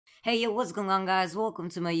Hey, yo, what's going on, guys? Welcome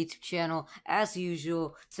to my YouTube channel. As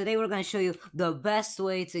usual, today we're going to show you the best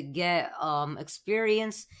way to get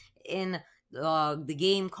experience in the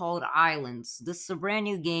game called Islands. This is a brand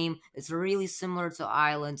new game. It's really similar to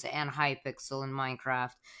Islands and Hypixel in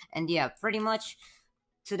Minecraft. And yeah, pretty much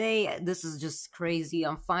today this is just crazy.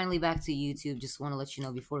 I'm finally back to YouTube. Just want to let you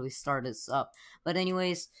know before we start this up. But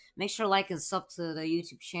anyways, make sure to like and sub to the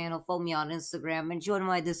YouTube channel. Follow me on Instagram and join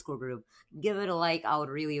my Discord group. Give it a like. I would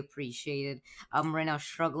really appreciate it. I'm right now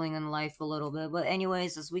struggling in life a little bit. But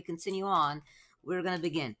anyways, as we continue on, we're gonna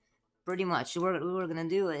begin. Pretty much, what we're gonna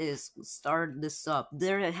do is start this up.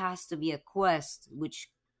 There has to be a quest, which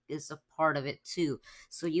is a part of it too.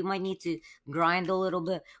 So you might need to grind a little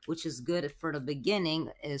bit, which is good for the beginning,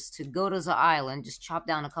 is to go to the island, just chop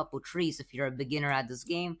down a couple trees if you're a beginner at this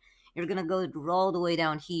game. You're gonna go all the way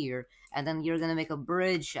down here, and then you're gonna make a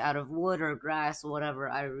bridge out of wood or grass or whatever.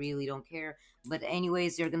 I really don't care. But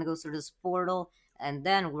anyways, you're gonna go through this portal, and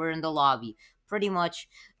then we're in the lobby. Pretty much,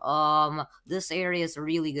 this area is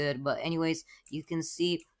really good. But anyways, you can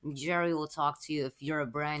see Jerry will talk to you if you're a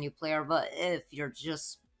brand new player. But if you're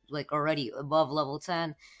just like already above level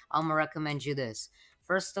 10, I'm gonna recommend you this.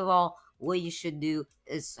 First of all, what you should do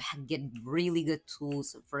is get really good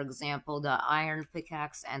tools. For example, the iron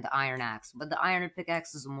pickaxe and the iron axe. But the iron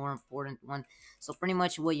pickaxe is a more important one. So pretty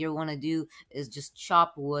much what you want to do is just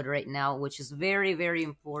chop wood right now, which is very, very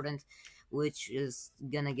important, which is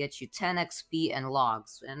gonna get you 10 XP and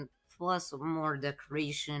logs, and plus more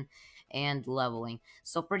decoration and leveling.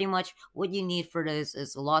 So pretty much what you need for this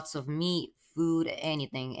is lots of meat, food,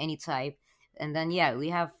 anything, any type. And then yeah, we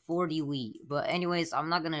have 40 wheat. But anyways, I'm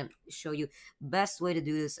not gonna show you. Best way to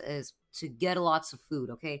do this is to get lots of food,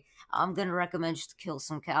 okay? I'm gonna recommend you to kill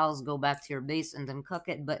some cows, go back to your base, and then cook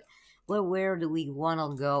it. But where do we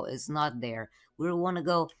wanna go is not there. We wanna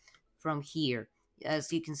go from here.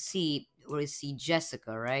 As you can see, we see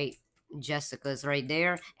Jessica, right? Jessica's right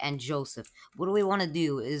there, and Joseph. What we want to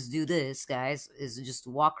do is do this, guys, is just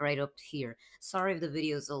walk right up here. Sorry if the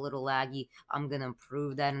video is a little laggy. I'm gonna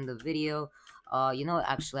improve that in the video. You know what?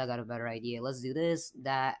 Actually, I got a better idea. Let's do this,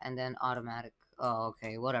 that, and then automatic. Oh,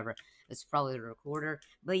 okay, whatever. It's probably the recorder.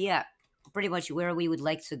 But yeah, pretty much where we would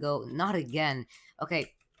like to go. Not again.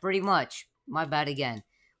 Okay, pretty much. My bad again.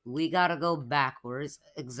 We gotta go backwards.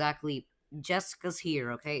 Exactly. Jessica's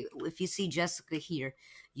here, okay? If you see Jessica here,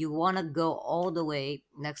 you want to go all the way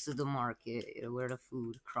next to the market where the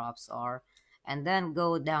food crops are, and then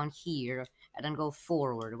go down here and then go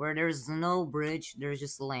forward where there's no bridge, there's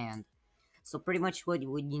just land. So pretty much what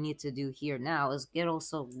you need to do here now is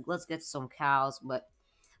let's get some cows. But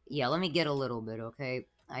yeah, let me get a little bit, okay?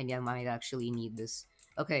 I might actually need this.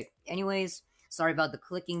 Okay, anyways, sorry about the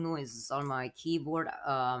clicking noises on my keyboard.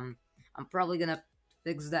 I'm probably gonna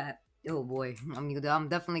fix that. Oh boy, I'm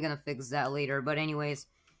definitely gonna fix that later. But anyways,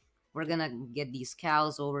 we're gonna get these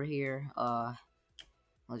cows over here.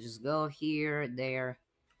 Let's just go here, there.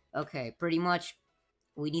 Okay, pretty much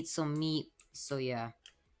we need some meat. So yeah,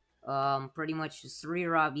 pretty much just 3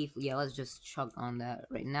 raw beef. Yeah, let's just chug on that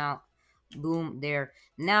right now. Boom, there.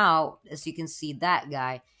 Now, as you can see, that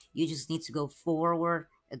guy, you just need to go forward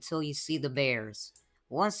until you see the bears.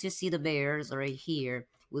 Once you see the bears right here,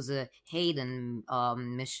 was a Hayden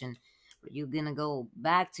mission. You're gonna go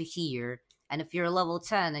back to here, and if you're level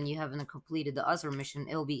 10 and you haven't completed the other mission,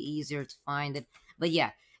 it'll be easier to find it. But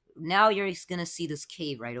yeah, now you're just gonna see this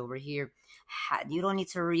cave right over here. You don't need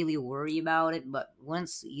to really worry about it, but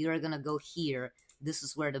once you're gonna go here, this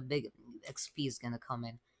is where the big XP is gonna come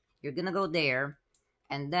in. You're gonna go there,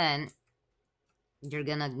 and then you're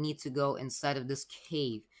gonna need to go inside of this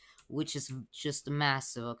cave, which is just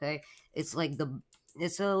massive, okay? It's like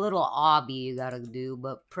it's a little obby you gotta do,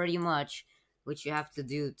 but pretty much what you have to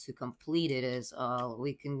do to complete it is,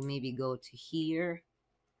 we can maybe go to here.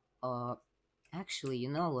 Actually, you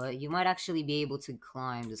know what? You might actually be able to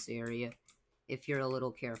climb this area if you're a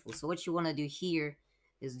little careful. So what you want to do here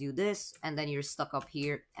is do this, and then you're stuck up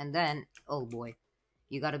here, and then, oh boy,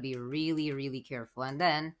 you gotta be really, really careful. And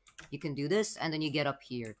then you can do this, and then you get up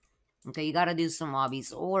here. Okay, you gotta do some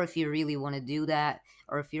hobbies, or if you really want to do that,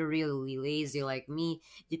 or if you're really lazy like me,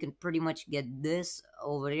 you can pretty much get this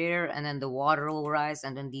over there, and then the water will rise,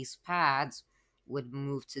 and then these pads would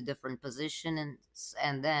move to different position,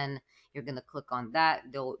 and then you're gonna click on that,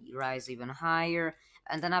 they'll rise even higher,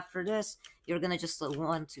 and then after this, you're gonna just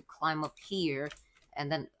want to climb up here,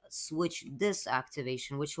 and then switch this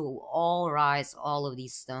activation, which will all rise all of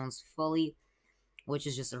these stones fully, which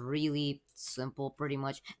is just really simple pretty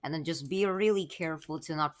much. And then just be really careful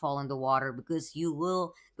to not fall in the water, because you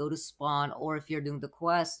will go to spawn, or if you're doing the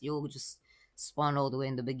quest, you'll just spawn all the way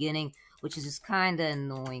in the beginning, which is just kind of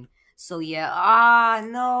annoying. So yeah, ah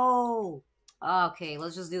no. Okay,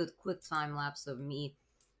 let's just do a quick time lapse of me.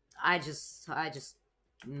 I just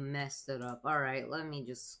messed it up. All right, let me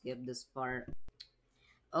just skip this part.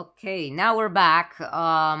 Okay, now we're back.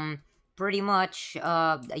 Pretty much.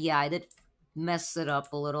 Yeah, I did mess it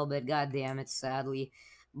up a little bit. God damn it, sadly.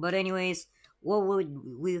 But anyways, what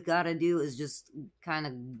we gotta do is just kind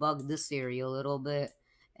of bug this area a little bit.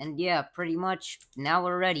 And yeah, pretty much now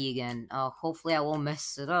we're ready again. Hopefully I won't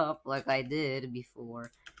mess it up like I did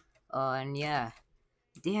before. And yeah,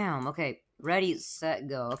 damn. Okay, ready, set,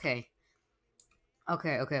 go. Okay.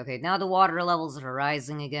 Okay. Now the water levels are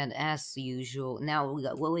rising again as usual. Now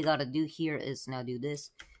what we gotta do here is now do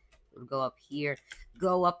this. Go up here,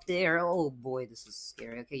 go up there. Oh boy, this is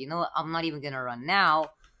scary. Okay, you know what? I'm not even gonna run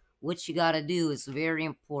now. What you gotta do is very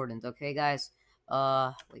important. Okay, guys.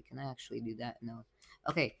 Wait, can I actually do that? No.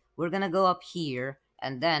 Okay, we're gonna go up here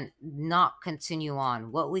and then not continue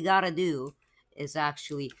on. What we gotta do is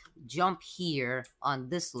actually jump here on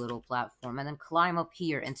this little platform and then climb up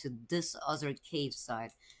here into this other cave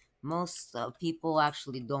side. Most people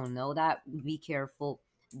actually don't know that. Be careful.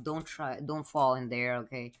 Don't fall in there,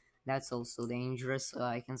 okay? That's also dangerous,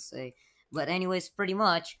 I can say. But anyways, pretty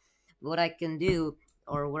much what I can do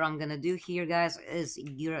or what I'm gonna do here, guys, is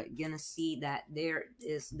you're gonna see that there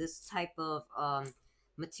is this type of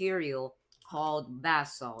material called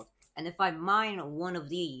basalt. And if I mine one of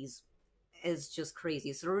these, is just crazy.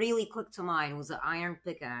 It's really quick to mine with an iron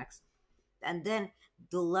pickaxe, and then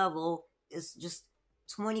the level is just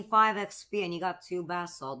 25 XP, and you got 2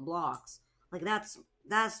 basalt blocks. Like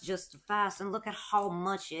that's just fast, and look at how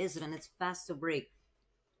much is it, and it's fast to break.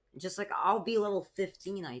 Just like I'll be level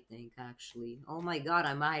 15, I think, actually. Oh my god,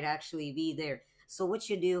 I might actually be there. So what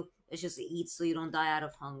you do is just eat so you don't die out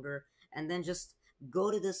of hunger, and then just go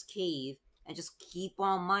to this cave and just keep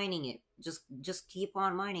on mining it. Just keep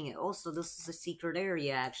on mining it. Also, this is a secret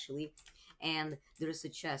area actually. And there's a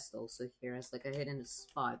chest also here as like a hidden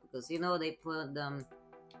spot because you know they put them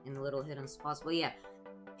in little hidden spots. But yeah,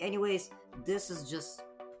 anyways, this is just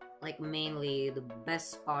like mainly the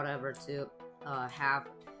best spot ever to have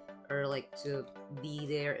or like to be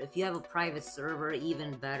there. If you have a private server,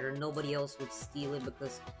 even better. Nobody else would steal it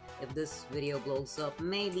because if this video blows up,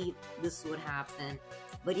 maybe this would happen.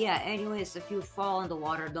 But yeah, anyways, if you fall in the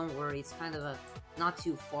water, don't worry. It's kind of a not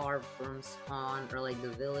too far from spawn or like the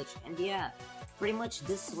village. And yeah, pretty much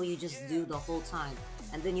this is what you just do the whole time.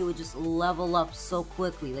 And then you would just level up so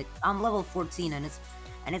quickly. Like I'm level 14 and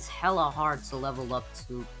it's hella hard to level up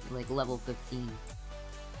to like level 15.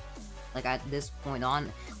 Like at this point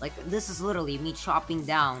on, like this is literally me chopping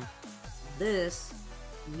down this,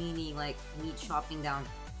 meaning like me chopping down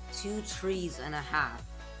 2 trees and a half.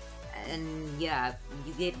 And yeah,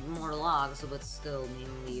 you get more logs, but still,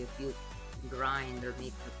 mainly if you grind or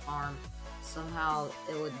make a farm, somehow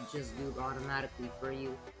it would just do it automatically for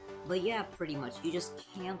you. But yeah, pretty much, you just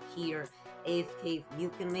camp here, AFK. You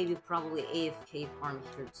can maybe probably AFK farm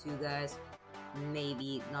here too, guys.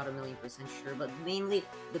 Maybe, not 1,000,000% sure, but mainly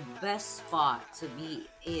the best spot to be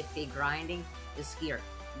AFK grinding is here.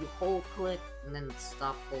 You hold click and then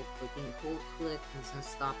stop hold clicking, hold click and then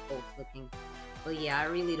stop hold clicking. But yeah, I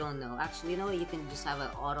really don't know. Actually, you know what? You can just have an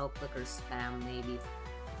auto clicker spam maybe.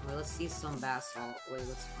 Well, let's see some basalt. Wait,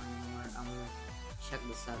 let's find more. I'm gonna check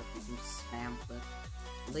this out if you can just spam click.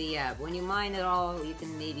 But yeah, when you mine it all, you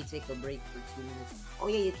can maybe take a break for 2 minutes. Oh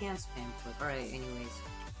yeah, you can spam click. Alright, anyways.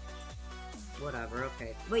 Whatever,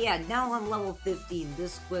 okay. But yeah, now I'm level 15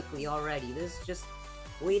 this quickly already. This is just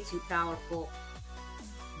way too powerful.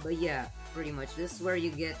 But yeah, pretty much. This is where you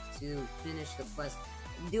get to finish the quest.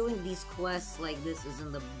 Doing these quests like this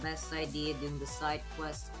isn't the best idea, doing the side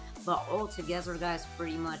quests. But altogether, guys,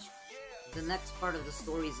 pretty much the next part of the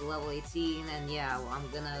story is level 18. And yeah, I'm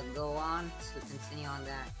gonna go on to continue on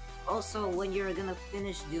that. Also, when you're gonna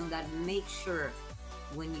finish doing that, make sure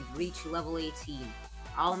when you reach level 18,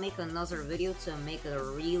 I'll make another video to make a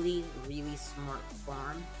really smart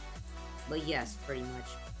farm. But yes, pretty much.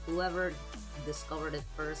 Whoever discovered it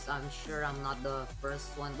first, I'm sure I'm not the first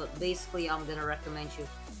one, but basically I'm gonna recommend you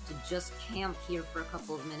to just camp here for a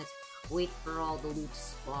couple of minutes, wait for all the loot to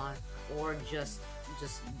spawn, or just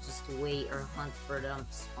wait or hunt for them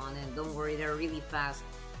to spawn in. Don't worry, they're really fast.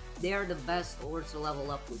 They are the best ore to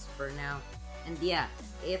level up with for now. And yeah,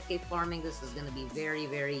 AFK farming, this is gonna be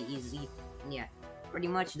very easy. And yeah, pretty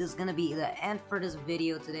much this is gonna be the end for this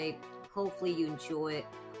video today. Hopefully you enjoy it.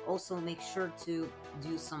 Also make sure to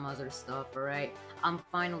do some other stuff, alright? I'm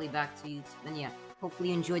finally back to YouTube, and yeah, hopefully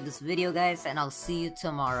you enjoyed this video, guys, and I'll see you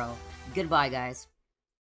tomorrow. Goodbye, guys.